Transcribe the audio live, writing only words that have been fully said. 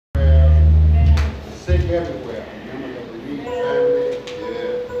everywhere. Members of the Reed family.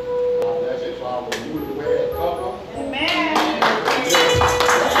 Yeah. God bless you to our newlywed couple. Amen.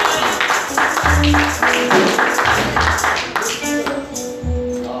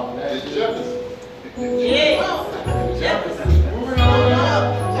 God bless you. Jefferson. Yeah. Jefferson. Moving on up.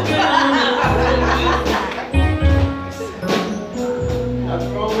 That's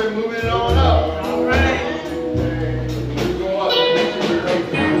wrong with moving on up. All right. You go up and make sure you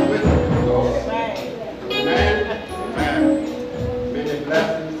go with it. Go. Amen. Amen. Many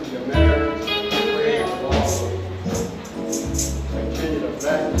blessings to your marriage. Praise the Lord. Continue to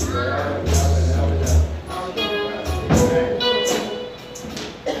bless you forever and ever and ever and ever. Amen.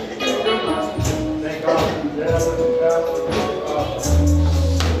 Thank God for you, Deborah and Pastor. Thank God for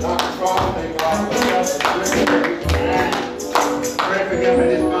Dr. Cross. Thank God for Pastor Rick. Pray for him and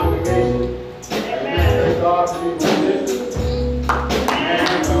his congregation. Amen. Thank God for you, musicians. Amen.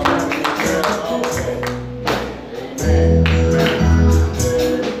 God bless you, prayer all day. Amen. Amen.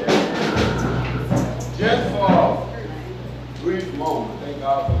 Just for a brief moment, thank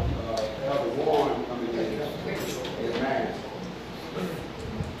God for Elder Warren coming in. Amen.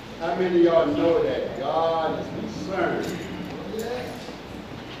 How many of y'all know that God is concerned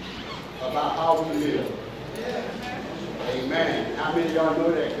about how we live? Amen. How many of y'all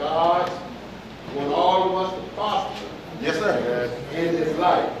know that God wants all of us to prosper? Yes, sir. In this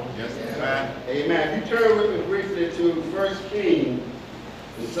life? Yes, sir. Amen. If you turn with me briefly to 1 Kings,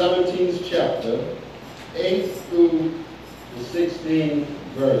 the 17th chapter, 8th through the 16th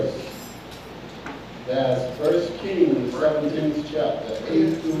verse. That's 1 Kings, the 17th chapter,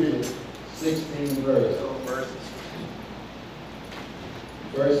 8th through the 16th verse.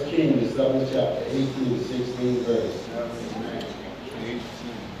 1 Kings, the 7th chapter, 8th through the 16th verse. Amen.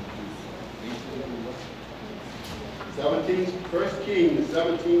 1 Kings, the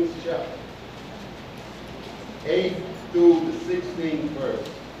 17th chapter, 8th through the 16th verse. Okay.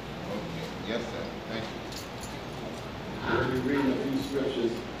 Yes, sir. Thank you. We'll be reading a few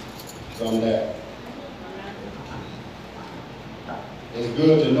scriptures from that. It's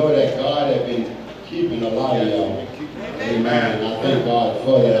good to know that God has been keeping a lot of y'all. Amen. I thank God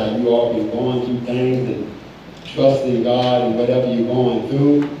for that. You all been going through things and trusting God and whatever you're going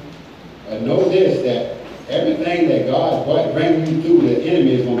through. Know this, that everything that God brings you through, the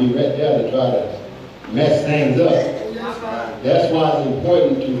enemy is going to be right there to try to mess things up. That's why it's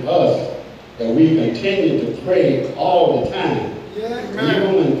important to us that we continue to pray all the time.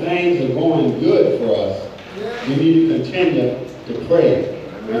 Even when things are going good for us, we need to continue to pray.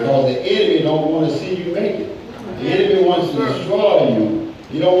 Because the enemy don't want to see you make it. The enemy wants to destroy you.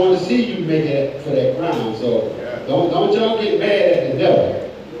 He don't want to see you make it for that crown. So don't y'all get mad at the devil.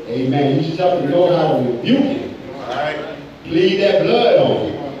 Amen. You just have to know how to rebuke him. Plead that blood on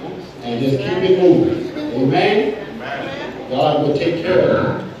him. And just keep it moving. Amen. God will take care of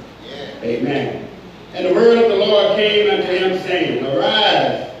you. Amen. And the word of the Lord came unto him, saying,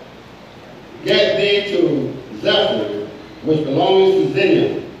 Arise, get thee to Zephyr, which belongs to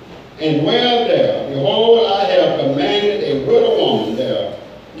Zidon, and dwell there. Behold, I have commanded a widow woman there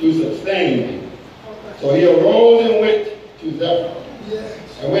to sustain thee. So he arose and went to Zephyr.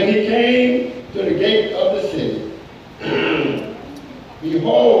 And when he came to the gate of the city,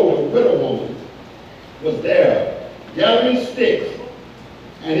 behold, a widow woman was there, gathering sticks.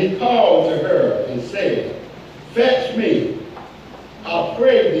 And he called to her and said, Fetch me, I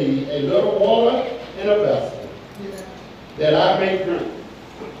pray thee, a little water in a vessel, that I may drink.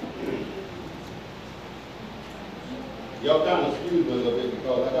 Y'all kind of excuse me a little bit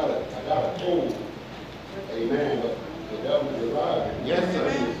because I got a cold. Amen. But the devil is alive. Yes, sir.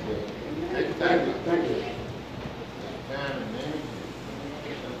 Thank you. Thank you.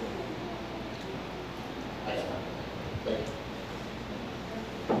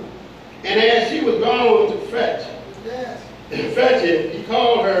 And as she was gone to fetch it, he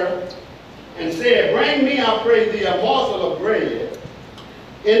called her and said, Bring me, I pray thee, a morsel of bread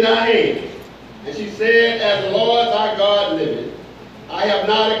in thy hand. And she said, As the Lord thy God liveth, I have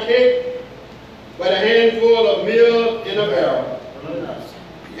not a cake, but a handful of meal in a barrel,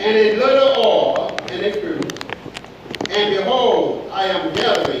 and a little oil in a cruse. And behold, I am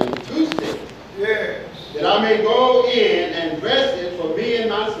gathering 2 sticks, that I may go in and dress it for me and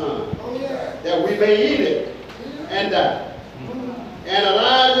my son, that we may eat it and die. And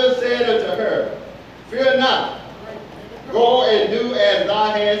Elijah said unto her, Fear not, go and do as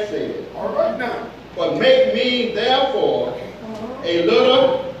thou hast said. But make me therefore a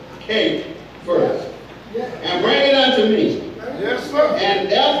little cake first, and bring it unto me.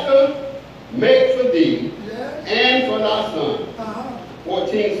 And after make for thee and for thy son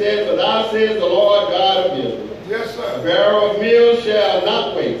 14 says, "For thou says the Lord God of Israel, Yes, the sir. barrel of meal shall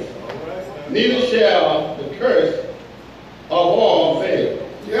not waste, neither shall the curse of oil fail,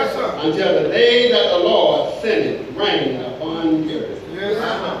 Yes, sir. until the day that the Lord sendeth rain upon the earth." Yes,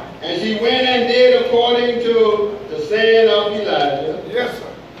 sir. And she went and did according to the saying of Elijah, Yes,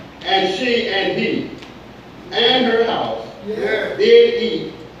 sir. and she and he and her house Yes. did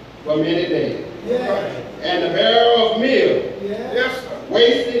eat for many days. And the barrel of meal Yes, sir.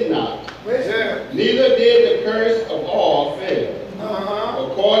 wasted not, Yes. neither did the curse of oil fail, Uh-huh.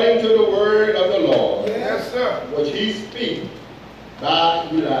 according to the word of the Lord, Yes, sir. which he speak by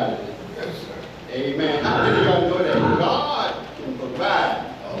Elijah. Yes, sir. Amen. How many of y'all know that God can provide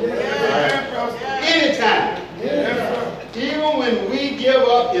Amen, Pastor. anytime? Yes, sir. Even when we give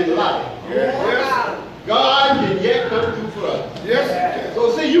up in life, Yes. God can yet come through for us. Yes, yes. So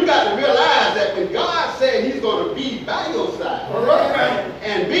see, you got to realize that when God said he's going to be by your side All right, man.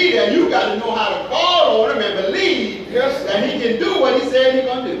 and be there, you got to know how to call on him and believe Yes. that he can do what he said he's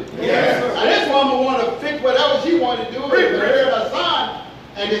going to do. Yes, sir. Now this woman want to fix whatever she wanted to do and heard her son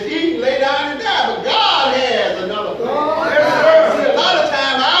and just eat and lay down and die. But God has another plan. Yes, sir. See, a lot of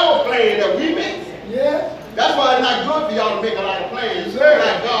times our plan that we make, that's why it's not good for y'all to make a lot of plans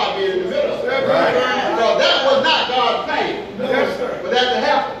like God being in the middle of it. Because that was not God's plan Yes, sir. for that to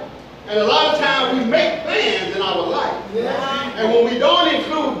happen. And a lot of times we make plans in our life. And when we don't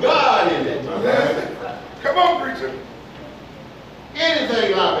include God in it, Yes. Come on, preacher.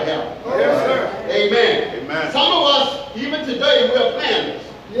 anything liable to happen. Yes, sir. Amen. Amen. Some of us, even today, we're planners.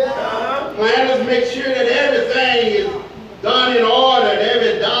 Uh-huh. Planners make sure that everything is done in order, and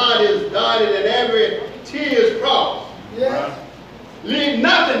every dot is dotted, and every T is crossed. Leave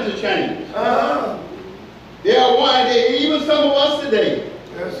nothing to change. Uh-huh. There are one, even some of us today,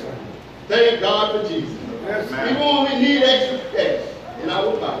 Yes, sir. thank God for Jesus. Yes, sir. Even when we need extra steps in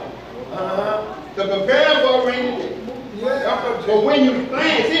our body Uh-huh. to prepare for a rainy day. Yes, But when you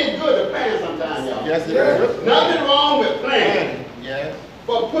plan, see, it's good to plan sometimes, y'all. Yes, it is. Nothing wrong with planning, Yes.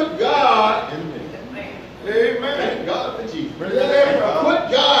 but put God, Amen. thank God for Jesus. Yes,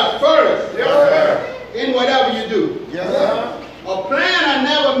 Put God first sir. in whatever you do. Yes, sir. A planner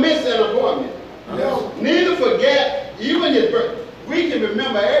never miss an appointment. Yes. Neither forget, even his birth. We can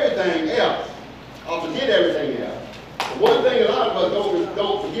remember everything else, or forget everything else. But one thing a lot of us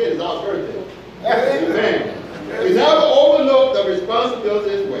don't forget is our birthday. Amen. We never overlook the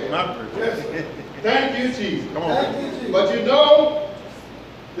responsibility as well. My preacher. Thank you, Jesus. Come on. But you know,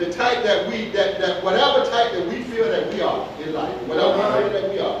 the type that whatever type that we feel that we are in life, whatever we feel that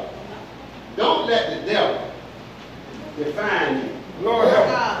we are, don't let the devil define you. Lord help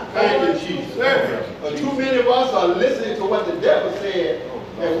me. Thank you, Jesus. Yes. But too many of us are listening to what the devil said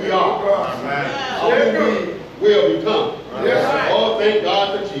that we are, or who we will become. Yes, sir. Oh, thank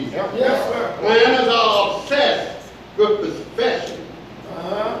God for Jesus. Yes, sir. Planners are obsessed with perfection.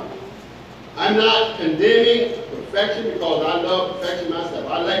 Uh-huh. I'm not condemning perfection because I love perfection myself.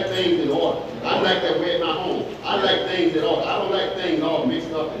 I like things in order. I like that way at my home. I like things in order. I don't like things all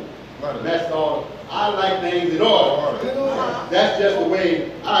mixed up and messed up. I like things in order. That's just the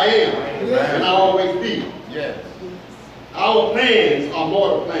way I am, and I always be. Yes. Our plans are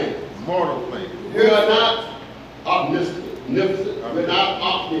mortal plans. Mortal plane. We are not omniscient. We're not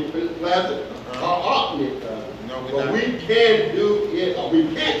omnipresent or omnipresent. No, we're But not. we can do it, or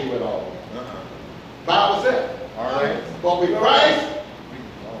we can't do it all by ourselves. All right. But with Christ,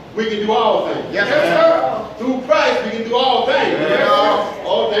 we can do all things. Yes, sir. Through Christ, we can do all things. Yes.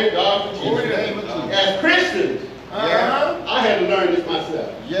 Oh, thank God for Oh, Jesus. yeah. As Christians, Uh-huh. I had to learn this myself.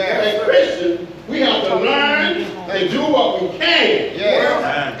 Yes. As Christians, we have to learn to do what we can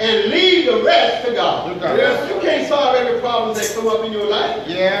Yes. and leave the rest to God. Yes. You can't solve every problem that come up in your life.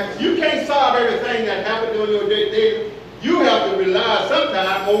 Yes. You can't solve everything that happened during your day. You have to rely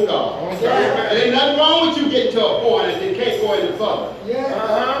sometime on God. Okay. And ain't nothing wrong with you getting to a point and you can't go any further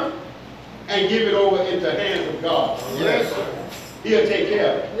Uh-huh. and give it over into the hands of God. Yes, sir. He'll take care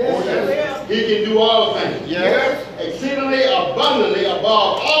of it. Oh, yes. He can do all things. Yes. Exceedingly abundantly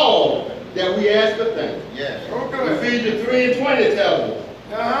above all that we ask or think. Yes. Okay. Ephesians 3:20 tells us.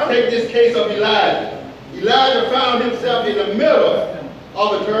 Uh-huh. Take this case of Elijah. Elijah found himself in the middle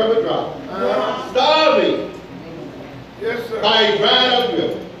of a terrible drought, starving Yes, sir. by a dried up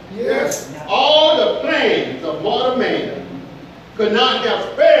river. Yes. All the plans of mortal man could not have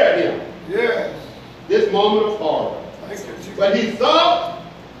spared him Yes. this moment of horror. Thank you, Jesus. But he thought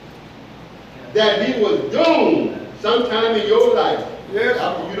that he was doomed sometime in your life. Yes.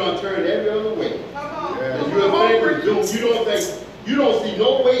 After you done turned every other way. Come on. Yes. And you think you're doomed. You don't see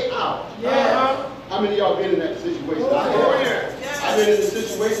no way out. Uh-huh. How many of y'all been in that situation? Oh, yeah. Yes. I've been in a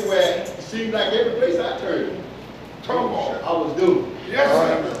situation where it seemed like every place I turned, Come on. I was doomed. Yes,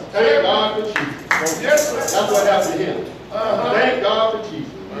 sir. Thank God for Jesus. Yes, sir. That's what happened to him. Uh-huh. Thank God for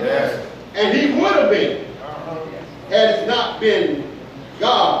Jesus. Yes. And he would have been had it not been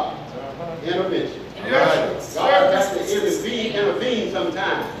God's intervention. Yes, God has to intervene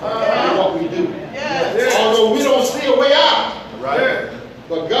sometimes in what we do. Yes. Although we don't see a way out, Right.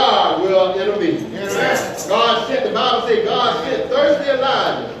 but God will intervene. Yes. God sent, the Bible says God sent thirsty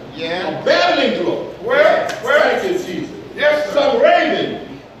Elijah, a battling glory. Where? Thank you, Jesus. Yes, sir. Some raven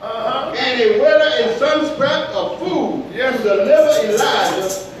Uh-huh. and a widow and some scrap of food Yes. to deliver Elijah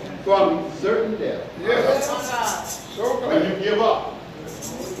from certain death. Yes. Oh, God. So When glad. you give up,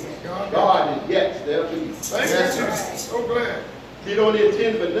 God is yet there for you. Thank you, Jesus. So glad. He don't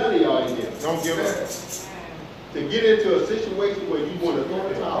intend for none of y'all in here Don't give up. to get into a situation where you want to throw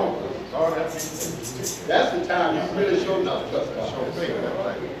the towel. Lord, help me. That's the time you really show enough trust God.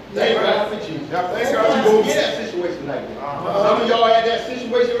 Thank God for Jesus. Thank You God. gonna get that situation like that. Some of y'all had that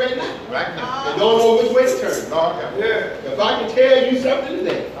situation right now. Right now. And don't know which way to turn. Lord, help me. Yeah. If I can tell you something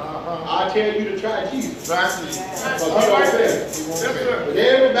today, Uh-huh. I'll tell you to try Jesus. Try Jesus. Because you don't fail. Yes, sir. But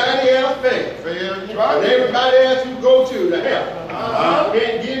everybody else fails. Fail. But everybody else you go to help Uh-huh.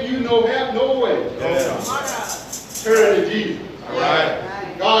 can't give you no help, no way. Yeah. Oh, God. Turn to Jesus. All right.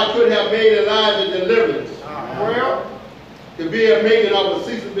 God could have made Elijah deliverance Well, to be a making of a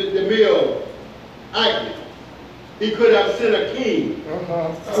 6 the meal icon. He could have sent a king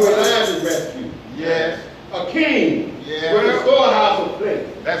to Elijah's rescue. Yes. A king Yeah. with a storehouse of plenty.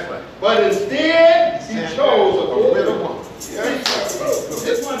 That's right. But instead, he chose a poor widow woman. woman. yes, sir.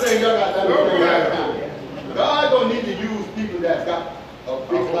 This one thing y'all got to understand right now. God don't need to use people that got a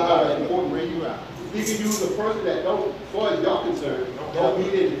big cloud of important Bring ring. you out. He can use a person that don't, as far as y'all concerned, don't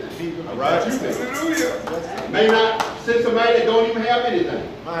need anything. All right. But you think. Hallelujah. May not send somebody that don't even have anything.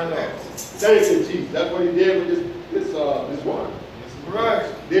 My Lord. Thank you, Jesus. That's what he did with this woman. Right.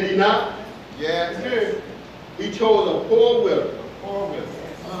 Did he not? Yes. Yeah. He chose a poor widow. Poor women.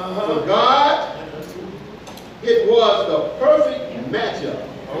 Uh-huh. For God, it was the perfect matchup.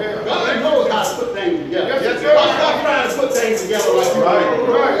 Yeah. God knows how to put things together. Yes, sir. Stop trying to put things together like you Right. want.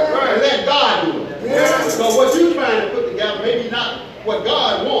 Right, And right. let God do it. Yeah. So what you're trying to put together, maybe not what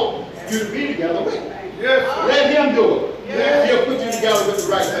God wants you to be together with. Yes, sir. Let him do it. Yeah. He'll put you together with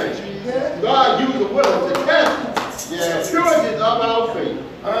the right thing. God used the widow to test the purity of our faith.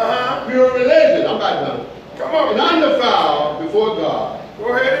 Uh-huh. Pure religion. I'm not done. Come on. And undefiled before God.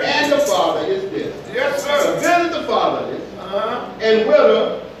 Go ahead. And the Father is this. Yes, To sir. visit the fatherless Uh-huh. and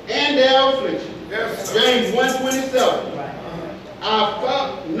widow and their affliction. Yes, sir. James 1:27.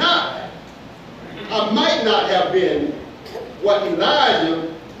 I might not have been what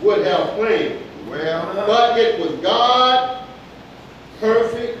Elijah would have claimed, Well. but it was God's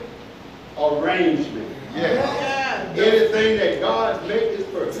perfect arrangement. Yes. Yeah. Anything that God makes is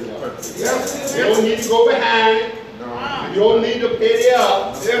perfect. Yes, You don't need to go behind. No. You don't need to petty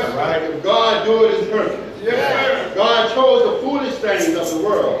up. Yes, Right. If God do it, it's perfect. yes, sir. God chose the foolish things of the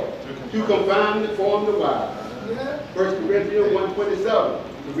world to confound and form the wise. 1 Corinthians 1:27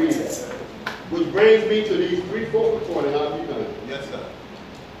 to read that. Which brings me to these three focal points, and I'll be done, Yes, sir.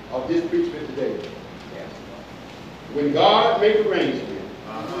 of this preachment today. When God makes arrangements,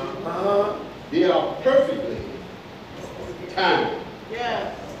 Uh-huh. Uh-huh. they are perfectly timed.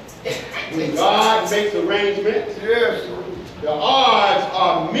 Yes. When God makes arrangements, Yes. the odds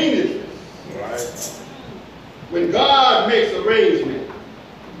are meaningless. Right. When God makes arrangements,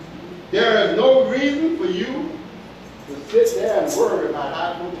 there is no reason for you to sit there and worry about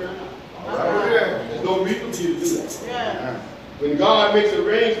how it's going to turn out. All right. Yeah. There's no reason for you to do that. Yes. When God makes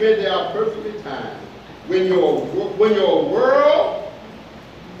arrangements, they are perfectly timed. When your world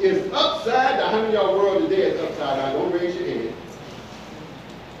is upside down, how many of y'all world today is upside down? Don't raise your hand.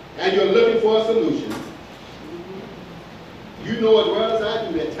 And you're looking for a solution. You know as well as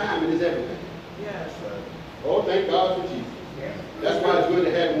I do that timing is everything. Yes. Oh, thank God for Jesus. That's why it's good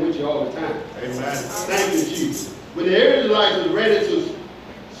to have him with you all the time. Amen. Thank you, Jesus. When the Israelites was ready to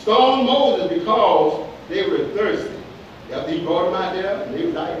stone Moses because they were thirsty. After he brought them out there, and they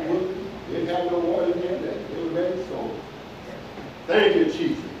were like wood, they didn't have no water in there, they were ready to stone. Thank you,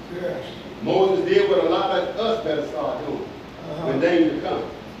 Jesus. Yes. Moses did what a lot of us better start doing when danger comes.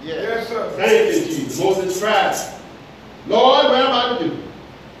 Yes. Yes, sir. Thank you, Jesus. Moses tried. Lord, what am I to do?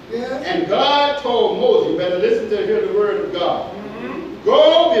 And God told Moses, you better listen to hear the word of God.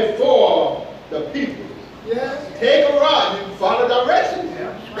 Go before the people. Take a rod and follow directions.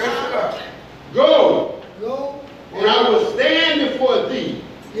 Stretch it out. Go, and I will stand before thee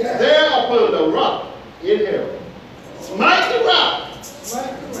there upon the rock in heaven. Smite the rock,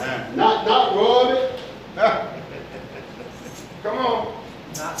 Not rob it. Come on.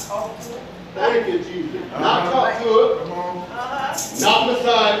 Not talk to it. Thank you, Jesus. Not talk to it. Come on. Not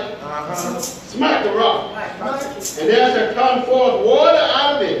beside it. Smack the rock. Right. And there shall come forth water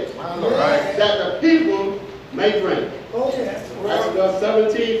out of it, My Lord. that the people may drink. Oh, yes. Exodus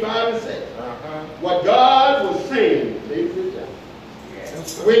 17, 5 and 6. What God was saying, ladies and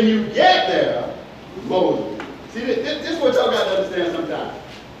gentlemen, when you get there, Moses. See, this is what y'all got to understand sometimes.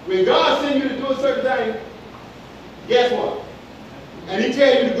 When God sends you to do a certain thing, guess what? And he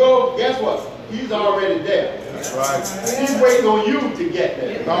tells you to go, guess what? He's already there. That's right. He's waiting on you to get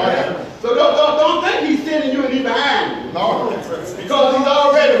there. Lord. So don't think he's sending you and he's behind you. Lord. Because he's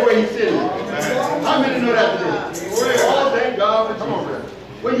already where he's sitting. How many know that today? Oh, thank God for Jesus.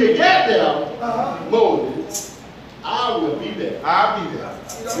 When you get there, Moses, I will be there. I'll be there.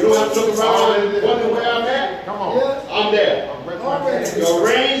 You don't have to look around and wonder where I'm at. Come on. I'm there. The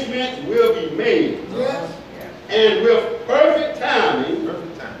arrangements will be made. And with perfect timing,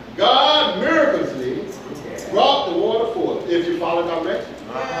 Perfect time. God miraculously brought the water forth. If you follow directions.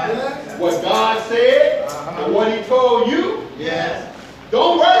 What God said and what he told you, Yes.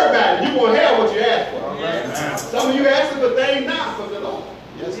 don't worry about it. You're going to have what you asked for. Some of you asking for things now from the Lord.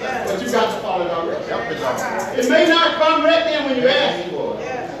 Yes, sir. But you got to follow directions. Help us all. It may not come right then when you ask for it.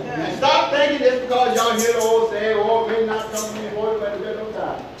 Yes. And stop thinking just because y'all hear the old saying, oh, it may not come when you want it, but there's no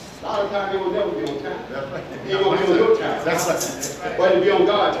time. A lot of times it will never be on time. That's right. It ain't going to be on your time. That's right. But it'll be on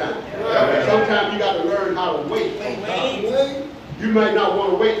God's time. Sometimes you got to learn how to wait. You might not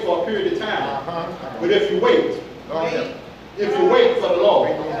want to wait for a period of time. But if you wait, Lord help. if you wait for the Lord,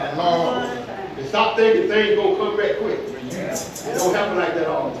 Lord. and stop thinking things going to come back quick. It don't happen like that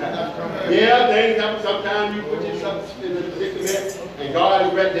all the time. Yeah, things happen. Sometimes you put yourself in a predicament, and God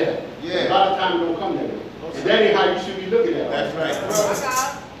is right there. Yeah. A lot of times it don't come that way. And that ain't how you should be looking at it. That's right.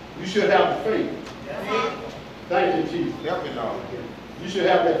 You should have the faith. Thank you, Jesus. Help me, Lord. You should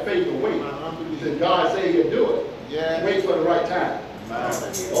have that faith to wait. Since God said he'll do it. Yeah. Wait for the right time.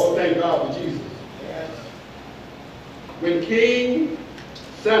 Oh, thank God for Jesus. When King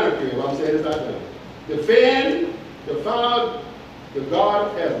Sennacherib, I'm saying this out there, defied the God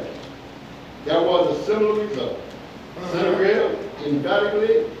of heaven, there was a similar result. Sennacherib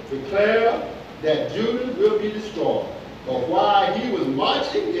emphatically declared that Judah will be destroyed. But while he was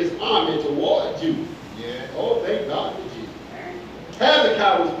marching his army toward Judah, Yeah. oh, thank God for Jesus,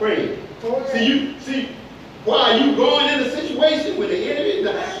 Hezekiah was praying. See, while you going in a situation with the enemy is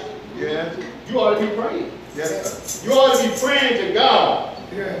behind you, Yes. you ought to be praying. Yes, You ought to be praying to God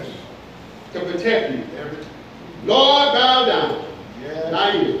sir. to protect you. Every. Lord, bow down, Yes.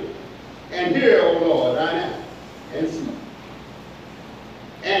 thine ear, and hear, O Lord, thine eye, and see.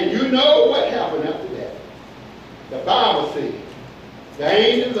 And you know what happened after that. The Bible says, the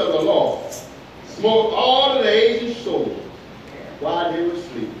angels of the Lord smote all of the Asian soldiers while they were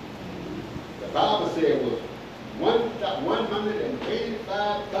sleeping. The Bible said it was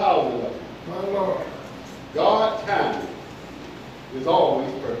 185,000 of them. My Lord. God's timing is always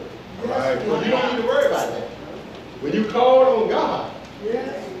perfect. Right. So you don't need to worry about that. When you call on God,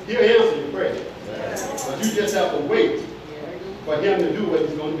 he'll answer your prayer. But you just have to wait for him to do what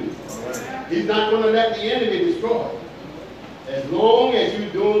he's going to do. He's not going to let the enemy destroy you. As long as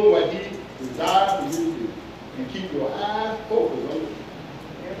you're doing what he desires for you to do. You keep your eyes focused on it.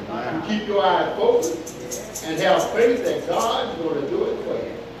 You keep your eyes focused and have faith that God is going to do it for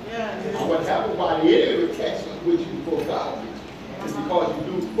you. And what happens while the enemy will catch up with you before God will is because you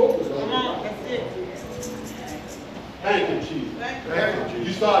do focus on God. Thank you, Jesus. Thank you.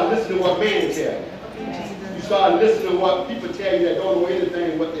 You start listening to what man tell you. You start listening to what people tell you that don't know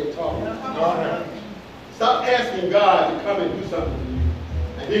anything what they're talking about. Lord help. Stop asking God to come and do something for you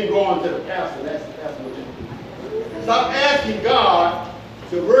and then go on to the pastor and ask the pastor what you do. Stop asking God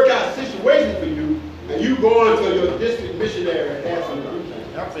to work out situations for you and you go on to your district missionary and ask him to do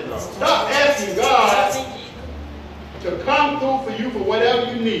things. Help me, Lord. Stop asking God to come through for you for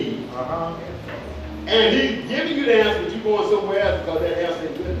whatever you need. And he's giving you the answer, but you're going somewhere else because that answer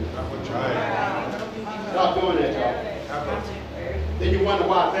ain't good enough. Stop doing that, y'all. Then you wonder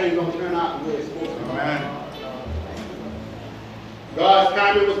why things don't turn out the way it's supposed to. God's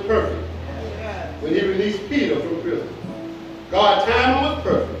timing was perfect when he released Peter from prison. God's timing was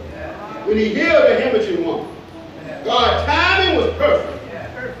perfect when he healed the hemorrhaging woman. God's timing was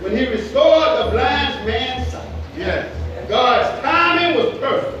perfect when he restored the blind man's sight. Yes. God's timing was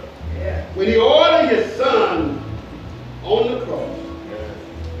perfect when he ordered his son on the cross.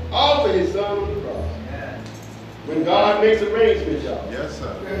 Offered his son on the cross. When God makes arrangements, y'all, Yes,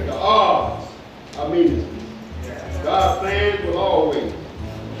 sir. the odds are meaningless. God's plans will always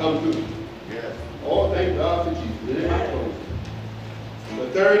come through. Yes. Oh, thank God for Jesus. It ain't my closing. The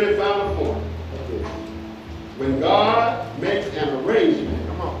third and final point. Okay. When God makes an arrangement,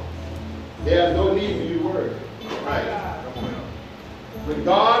 Come on. there's no need for you to worry. Right. Come on. When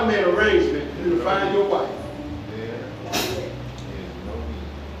God made arrangement for you to find your wife,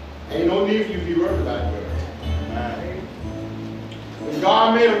 ain't no need for you to be worried about it. When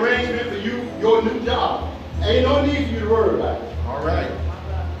God made arrangement for you, your new job, ain't no need for you to worry about it. All right.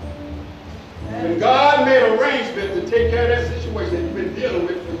 When God made arrangement to take care of that situation that you've been dealing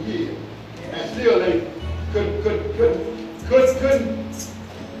with for years, and still ain't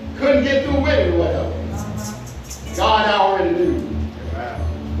couldn't get through with it or whatever. God already knew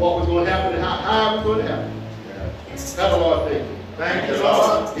what was going to happen and how it was going to happen. That's the Lord thank you. Thank you,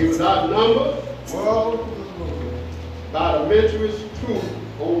 Lord. He was outnumbered Whoa. by the adventurous truth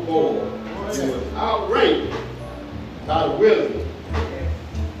on board. He was outranked by the wisdom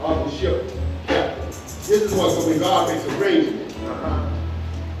of the ship captain. This is what when God makes arrangements.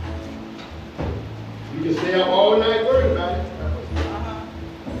 You can stay up all night worrying about it.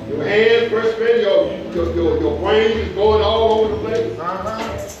 Your hands frustrated, your brain is going all over the place.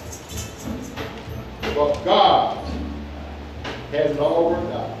 But God has it all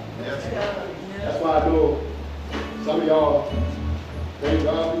worked out. Yes. That's why I know some of y'all thank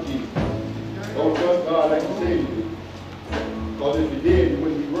God for Jesus. Don't trust God like you say you do. Because if you did, you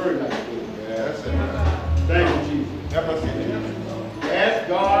wouldn't be worried like you do. Yeah, that's it. Thank you, Jesus. Help us see. Ask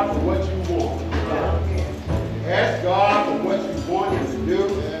God for what you want. Ask God for what you want Him to do.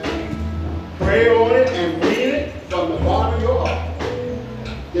 Pray on it and mean it from the bottom of your heart.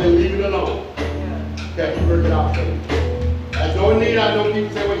 Then leave it alone. That you work it out for you. There's no need. I know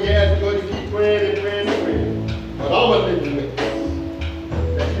people say, well, yeah, it's good to keep praying and praying and praying. But I'm a living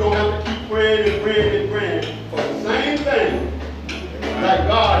witness that you don't have to keep praying and praying and praying for the same thing like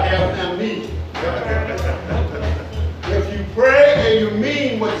God has amnesia. If you pray and you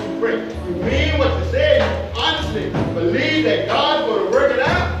mean what you pray, you mean what you say, you honestly believe that God's going to work it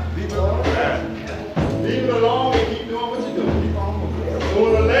out, leave it alone. Leave it alone and keep doing what you're doing. Keep on moving.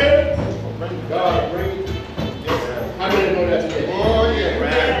 Sooner or later, God brings it. How many know that today? Oh,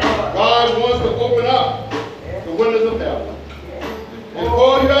 yeah. God wants to open up the windows of heaven and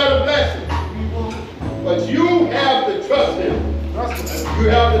pour you out a blessing. But you have to trust Him. You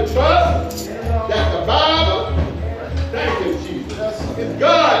have to trust that the Bible, thank you, Jesus, is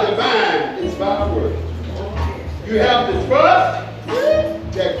God divine inspired word. You have to trust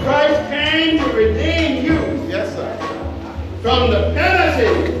that Christ came to redeem you Yes, sir. from the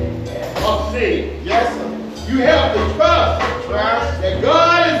penalty of sin. Yes, sir. You have to trust that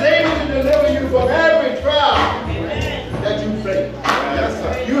God is able to deliver you from every trial that you face. Yes,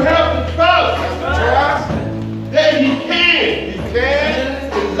 sir. You have to trust Trust. that He can He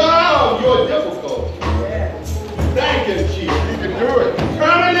can. resolve your difficulty. Thank you, Jesus. He can do it.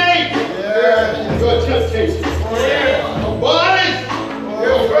 Terminate Yeah. your temptation. Yeah. Abolish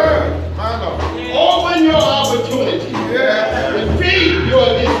your burden. My Lord. Open your opportunity. Yeah. Defeat your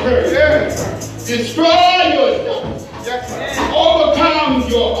discouragement. Yes. Destroy your doubts. Yes, sir. Overcome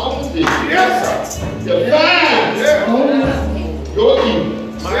your opposition. Yes, sir. Defy